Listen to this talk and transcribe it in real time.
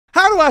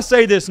I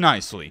say this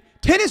nicely?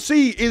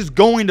 Tennessee is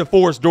going to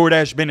force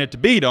DoorDash Bennett to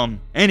beat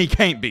him, and he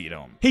can't beat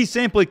him. He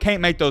simply can't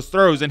make those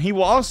throws, and he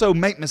will also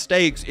make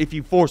mistakes if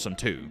you force him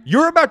to.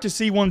 You're about to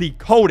see one of the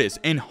coldest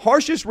and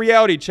harshest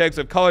reality checks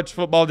of college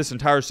football this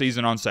entire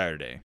season on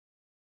Saturday.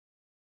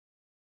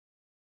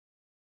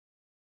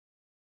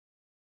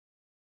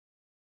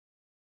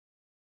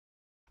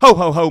 Ho,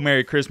 ho, ho,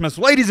 Merry Christmas.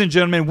 Ladies and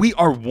gentlemen, we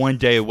are one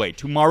day away.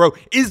 Tomorrow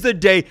is the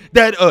day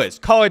that us,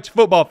 college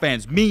football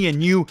fans, me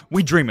and you,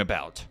 we dream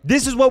about.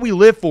 This is what we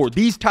live for,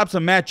 these types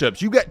of matchups.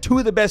 You got two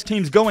of the best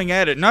teams going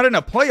at it, not in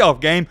a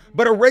playoff game,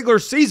 but a regular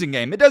season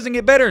game. It doesn't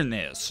get better than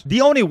this. The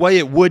only way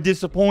it would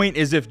disappoint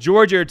is if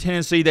Georgia or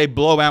Tennessee, they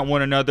blow out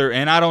one another,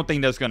 and I don't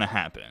think that's going to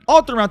happen.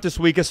 All throughout this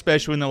week,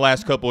 especially in the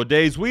last couple of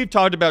days, we've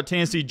talked about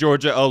Tennessee,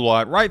 Georgia a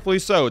lot. Rightfully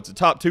so. It's a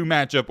top 2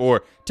 matchup,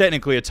 or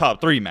technically a top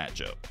 3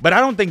 matchup. But I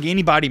don't think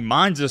anybody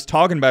minds us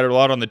talking about it a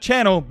lot on the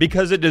channel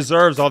because it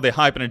deserves all the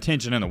hype and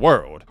attention in the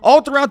world.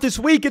 All throughout this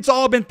week, it's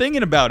all I've been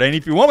thinking about, and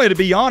if you want me to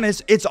be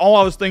honest, it's all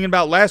I was thinking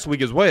about last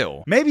week as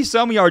well. Maybe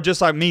some of y'all are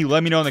just like me.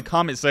 Let me know in the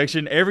comment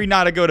section. Every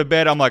night I go to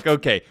bed, I'm like,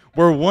 okay,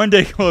 we're one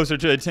day closer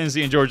to the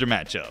Tennessee and Georgia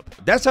matchup.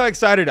 That's how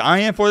excited I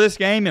am for this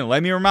game, and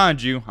let me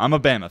remind you, I'm a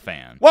Bama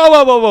fan. Whoa,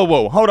 whoa, whoa, whoa,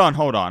 whoa. Hold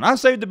on. I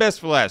saved the best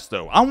for last,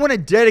 though. I want to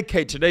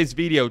dedicate today's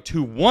video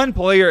to one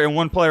player and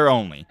one player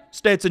only.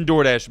 Stetson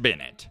DoorDash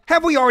Bennett.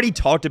 Have we already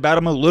talked about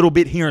him a little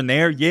bit here and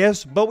there?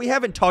 Yes, but we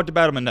haven't talked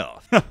about him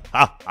enough.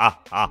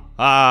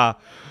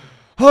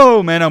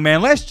 Oh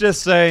man, let's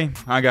just say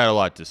I got a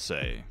lot to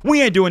say.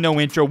 We ain't doing no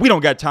intro. We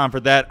don't got time for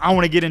that. I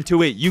want to get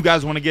into it. You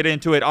guys want to get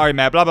into it. All right,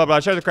 Matt, blah, blah, blah.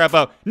 Shut the crap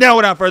up. Now,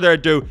 without further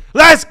ado,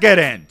 let's get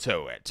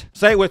into it.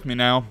 Say it with me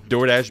now.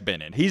 DoorDash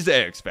Bennett. He's the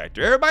X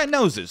Factor. Everybody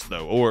knows this,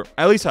 though, or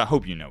at least I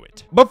hope you know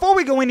it. Before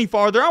we go any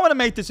farther, I want to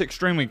make this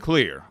extremely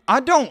clear. I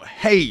don't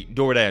hate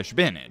DoorDash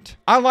Bennett.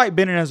 I like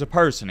Bennett as a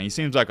person. He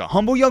seems like a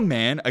humble young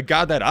man, a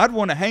guy that I'd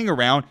want to hang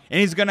around, and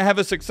he's going to have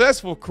a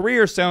successful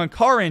career selling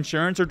car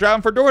insurance or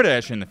driving for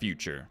DoorDash in the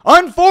future.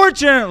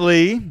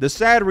 Unfortunately, the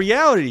sad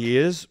reality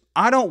is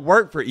I don't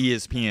work for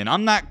ESPN.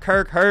 I'm not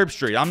Kirk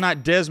Herbstreit. I'm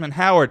not Desmond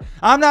Howard.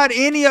 I'm not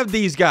any of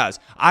these guys.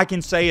 I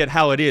can say it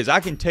how it is. I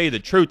can tell you the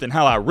truth and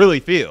how I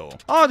really feel.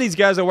 All these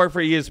guys that work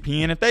for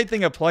ESPN, if they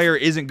think a player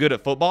isn't good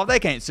at football, they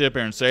can't sit up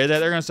here and say that.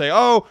 They're going to say,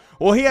 oh,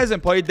 well, he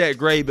hasn't played that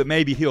great, but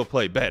maybe he'll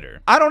play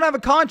better. I don't have a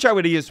contract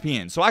with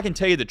ESPN, so I can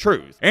tell you the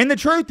truth. And the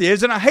truth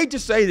is, and I hate to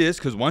say this,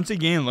 because once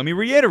again, let me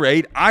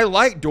reiterate, I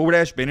like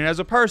DoorDash Bennett as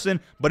a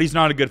person, but he's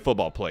not a good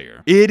football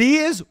player. It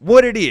is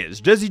what it is.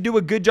 Does he do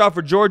a good job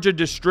for Georgia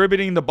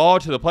distributing the ball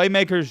to the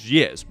playmakers?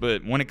 Yes,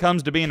 but when it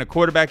comes to being a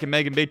quarterback and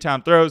making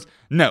big-time throws,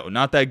 no,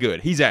 not that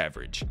good. He's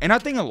average. And I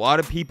think a lot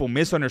of people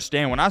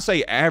misunderstand. When I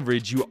say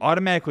average, you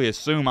automatically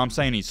assume I'm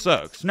saying he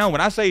sucks. No,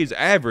 when I say he's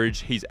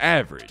average, he's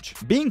average.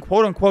 Being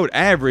quote-unquote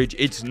average,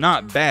 it's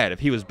not bad. If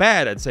he was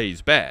bad, I'd say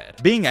he's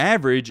bad. Being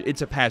average,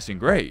 it's a passing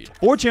grade.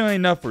 Fortunately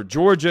enough for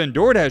Georgia and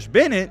DoorDash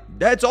Bennett,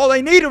 that's all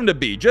they need him to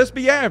be, just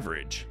be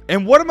average.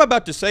 And what I'm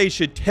about to say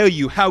should tell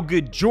you how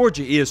good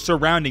Georgia is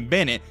surrounding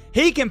Bennett.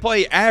 He can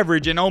play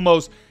average in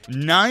almost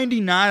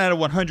 99 out of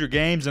 100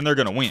 games, and they're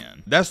going to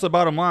win. That's the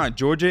bottom line.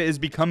 Georgia is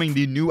becoming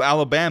the new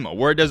Alabama,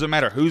 where it doesn't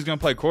matter who's going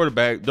to play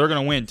quarterback, they're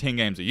going to win 10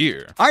 games a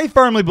year. I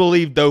firmly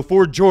believe, though,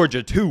 for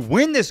Georgia to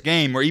win this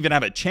game or even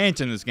have a chance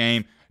in this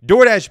game,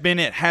 DoorDash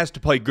Bennett has to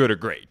play good or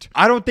great.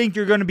 I don't think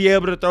you're going to be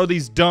able to throw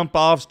these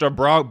dump-offs to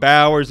Brock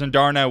Bowers and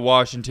Darnell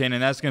Washington,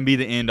 and that's going to be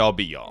the end-all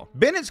be-all.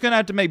 Bennett's going to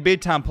have to make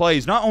big-time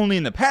plays, not only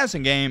in the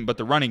passing game, but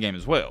the running game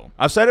as well.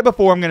 I've said it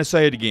before, I'm going to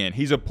say it again.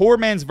 He's a poor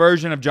man's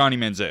version of Johnny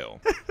Manziel.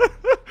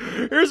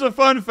 Here's a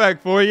fun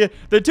fact for you.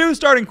 The two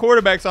starting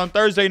quarterbacks on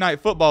Thursday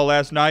Night Football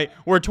last night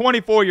were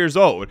 24 years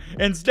old,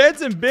 and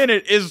Stetson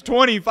Bennett is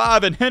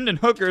 25, and Hendon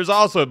Hooker is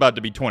also about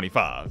to be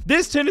 25.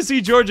 This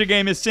Tennessee-Georgia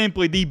game is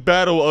simply the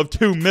battle of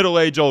two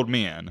middle-aged old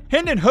men.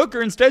 Hendon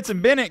Hooker and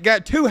Stetson Bennett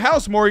got 2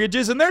 house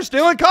mortgages, and they're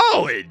still in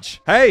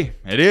college. Hey,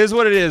 it is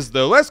what it is,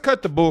 though. Let's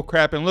cut the bull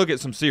crap and look at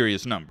some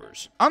serious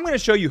numbers. I'm going to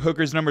show you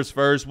Hooker's numbers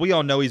first. We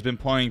all know he's been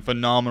playing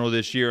phenomenal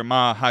this year.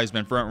 My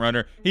Heisman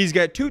frontrunner. He's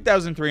got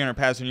 2,300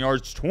 passing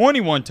yards,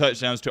 21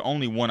 touchdowns to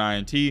only 1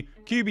 INT,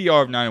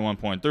 QBR of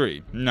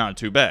 91.3. Not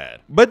too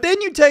bad. But then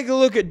you take a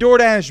look at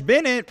DoorDash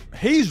Bennett.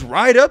 He's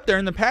right up there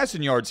in the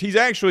passing yards. He's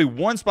actually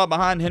 1 spot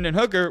behind Hendon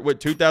Hooker with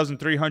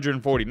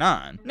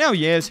 2,349. Now,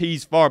 yes,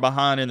 he's far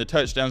behind in the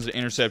touchdowns to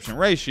interception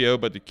ratio,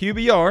 but the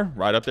QBR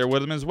right up there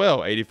with him as well,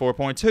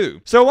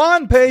 84.2. So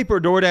on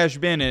paper,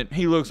 DoorDash Bennett,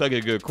 he looks like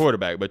a good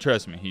quarterback, but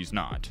trust me, he's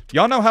not.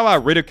 Y'all know how I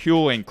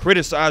ridicule and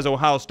criticize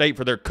Ohio State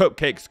for their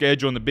cupcake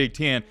schedule in the Big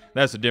Ten.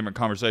 That's a different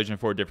conversation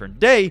for a different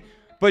day.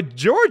 But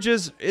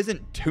Georgia's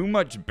isn't too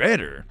much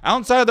better.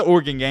 Outside of the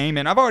Oregon game,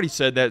 and I've already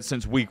said that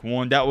since week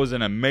 1, that was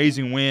an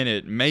amazing win.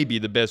 It may be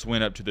the best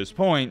win up to this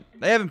point.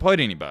 They haven't played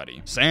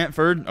anybody.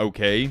 Sanford,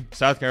 okay.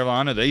 South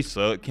Carolina, they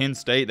suck. Kent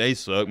State, they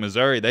suck.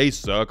 Missouri, they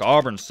suck.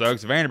 Auburn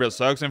sucks. Vanderbilt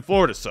sucks. And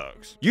Florida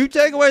sucks. You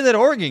take away that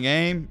Oregon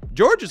game,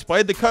 Georgia's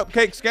played the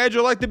cupcake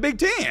schedule like the Big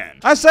Ten.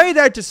 I say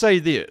that to say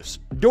this.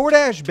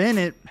 DoorDash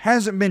Bennett,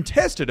 hasn't been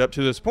tested up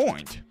to this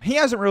point. He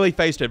hasn't really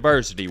faced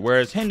adversity,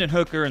 whereas Hendon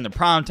Hooker in the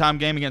primetime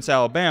game against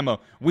Alabama,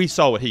 we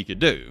saw what he could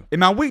do. In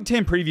my Week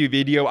 10 preview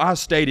video, I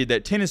stated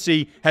that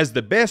Tennessee has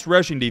the best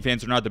rushing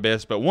defense, or not the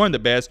best, but one of the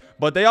best,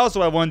 but they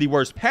also have one of the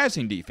worst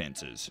passing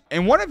defenses.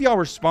 And one of y'all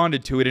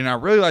responded to it, and I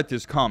really like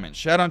this comment.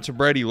 Shout out to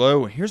Brady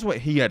Lowe. Here's what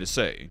he had to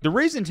say. The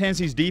reason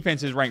Tennessee's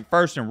defense is ranked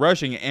first in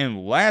rushing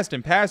and last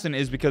in passing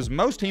is because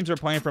most teams are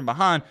playing from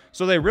behind,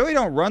 so they really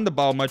don't run the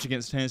ball much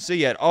against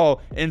Tennessee at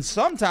all, and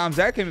sometimes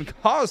that can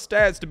cause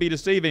stats to be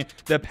deceiving.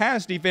 The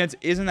pass defense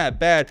isn't that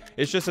bad.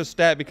 It's just a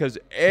stat because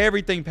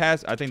everything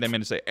passes. I think they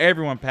meant to say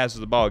everyone passes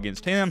the ball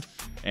against him,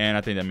 and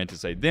I think they meant to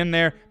say them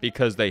there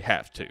because they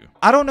have to.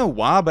 I don't know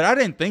why, but I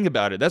didn't think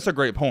about it. That's a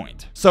great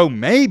point. So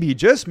maybe,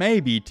 just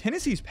maybe,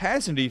 Tennessee's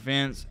passing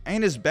defense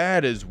ain't as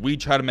bad as we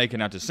try to make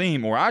it out to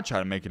seem, or I try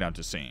to make it out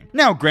to seem.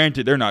 Now,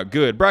 granted, they're not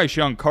good. Bryce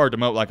Young carved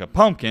them up like a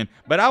pumpkin,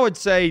 but I would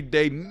say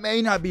they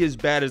may not be as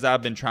bad as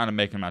I've been trying to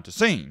make them out to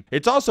seem.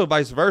 It's also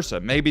vice versa.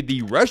 Maybe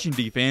the rushing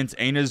defense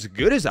ain't as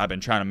good as I've been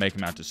trying to make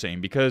them out to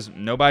seem because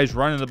nobody's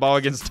running the ball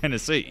against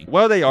Tennessee.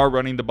 Well, they are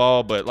running the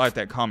ball, but like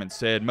that comment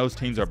said, most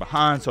teams are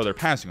behind, so they're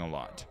passing a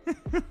lot.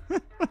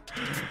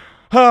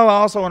 Oh, I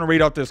also want to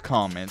read out this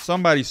comment.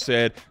 Somebody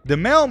said, the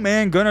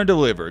mailman gonna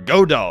deliver.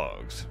 Go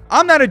Dogs.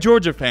 I'm not a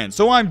Georgia fan,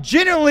 so I'm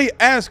genuinely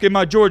asking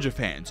my Georgia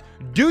fans,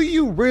 do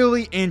you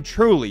really and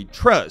truly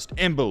trust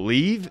and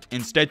believe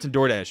in Stetson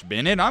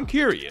Bennett? I'm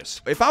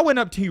curious. If I went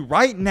up to you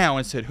right now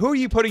and said, who are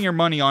you putting your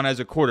money on as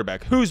a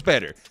quarterback? Who's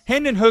better,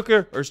 Hendon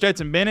Hooker or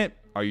Stetson Bennett?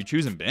 Are you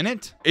choosing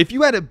Bennett? If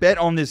you had a bet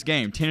on this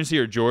game, Tennessee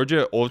or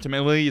Georgia,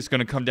 ultimately it's going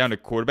to come down to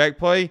quarterback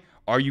play.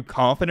 Are you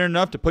confident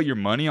enough to put your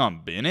money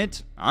on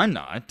Bennett? I'm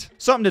not.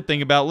 Something to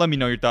think about. Let me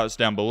know your thoughts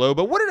down below.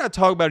 But what did I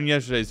talk about in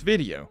yesterday's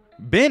video?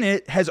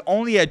 Bennett has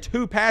only had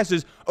 2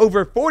 passes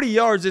over 40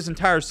 yards this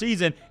entire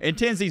season, and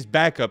Tennessee's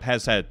backup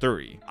has had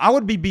 3. I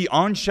would be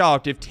beyond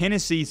shocked if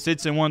Tennessee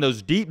sits in one of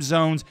those deep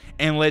zones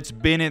and lets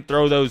Bennett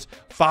throw those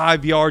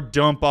 5-yard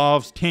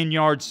dump-offs,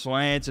 10-yard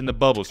slants, and the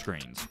bubble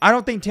screens. I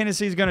don't think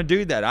Tennessee's going to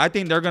do that. I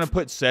think they're going to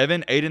put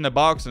 7, 8 in the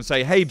box and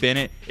say, hey,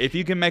 Bennett, if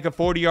you can make a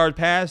 40-yard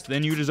pass,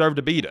 then you deserve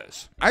to beat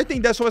us. I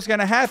think that's what's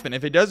going to happen.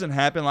 If it doesn't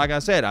happen, like I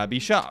said, I'd be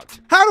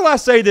shocked. How do I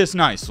say this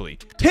nicely?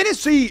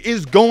 Tennessee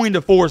is going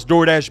to force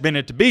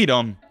Bennett to beat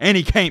him, and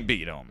he can't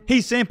beat him. He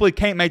simply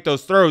can't make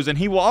those throws, and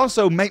he will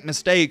also make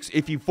mistakes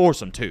if you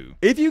force him to.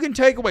 If you can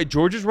take away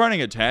Georgia's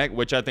running attack,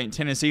 which I think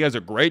Tennessee has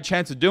a great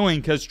chance of doing,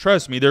 because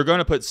trust me, they're going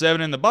to put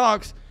 7 in the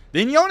box,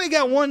 then you only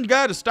got one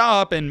guy to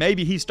stop, and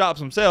maybe he stops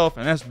himself,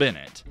 and that's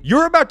Bennett.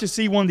 You're about to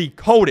see one of the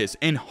coldest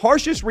and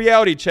harshest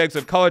reality checks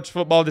of college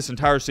football this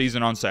entire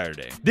season on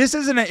Saturday. This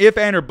isn't an if,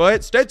 and, or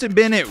but. Stetson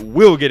Bennett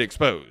will get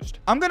exposed.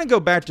 I'm going to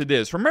go back to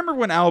this. Remember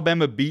when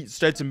Alabama beat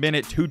Stetson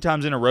Bennett 2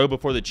 times in a row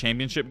before the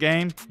championship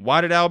game? Why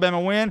did Alabama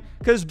win?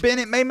 Because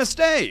Bennett made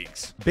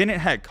mistakes.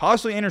 Bennett had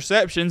costly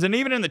interceptions, and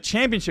even in the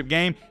championship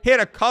game, he had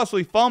a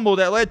costly fumble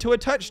that led to a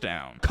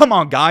touchdown. Come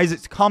on, guys.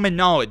 It's common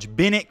knowledge.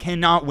 Bennett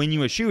cannot win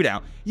you a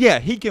shootout. Yeah,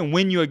 he can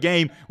win you a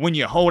game when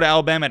you hold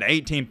Alabama to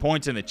 18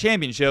 points in the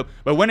championship,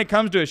 but when it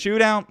comes to a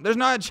shootout, there's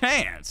not a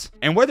chance.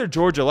 And whether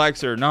Georgia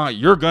likes it or not,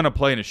 you're going to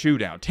play in a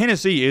shootout.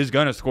 Tennessee is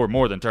going to score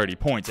more than 30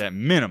 points at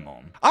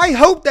minimum. I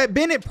hope that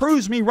Bennett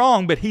proves me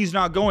wrong, but he's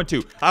not going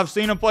to. I've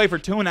seen him play for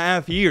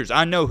 2.5 years.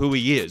 I know who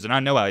he is, and I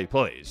know how he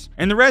plays.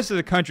 And the rest of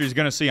the country is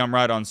going to see I'm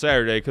right on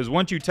Saturday, because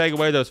once you take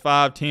away those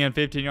 5, 10,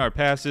 15-yard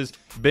passes,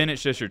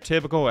 Bennett's just your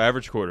typical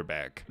average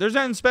quarterback. There's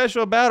nothing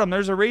special about him.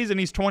 There's a reason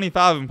he's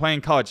 25 and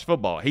playing college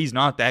football. He's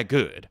not that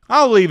good.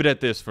 I'll leave it at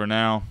this for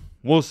now.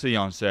 We'll see you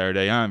on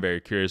Saturday. I'm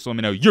very curious. Let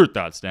me know your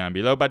thoughts down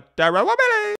below. But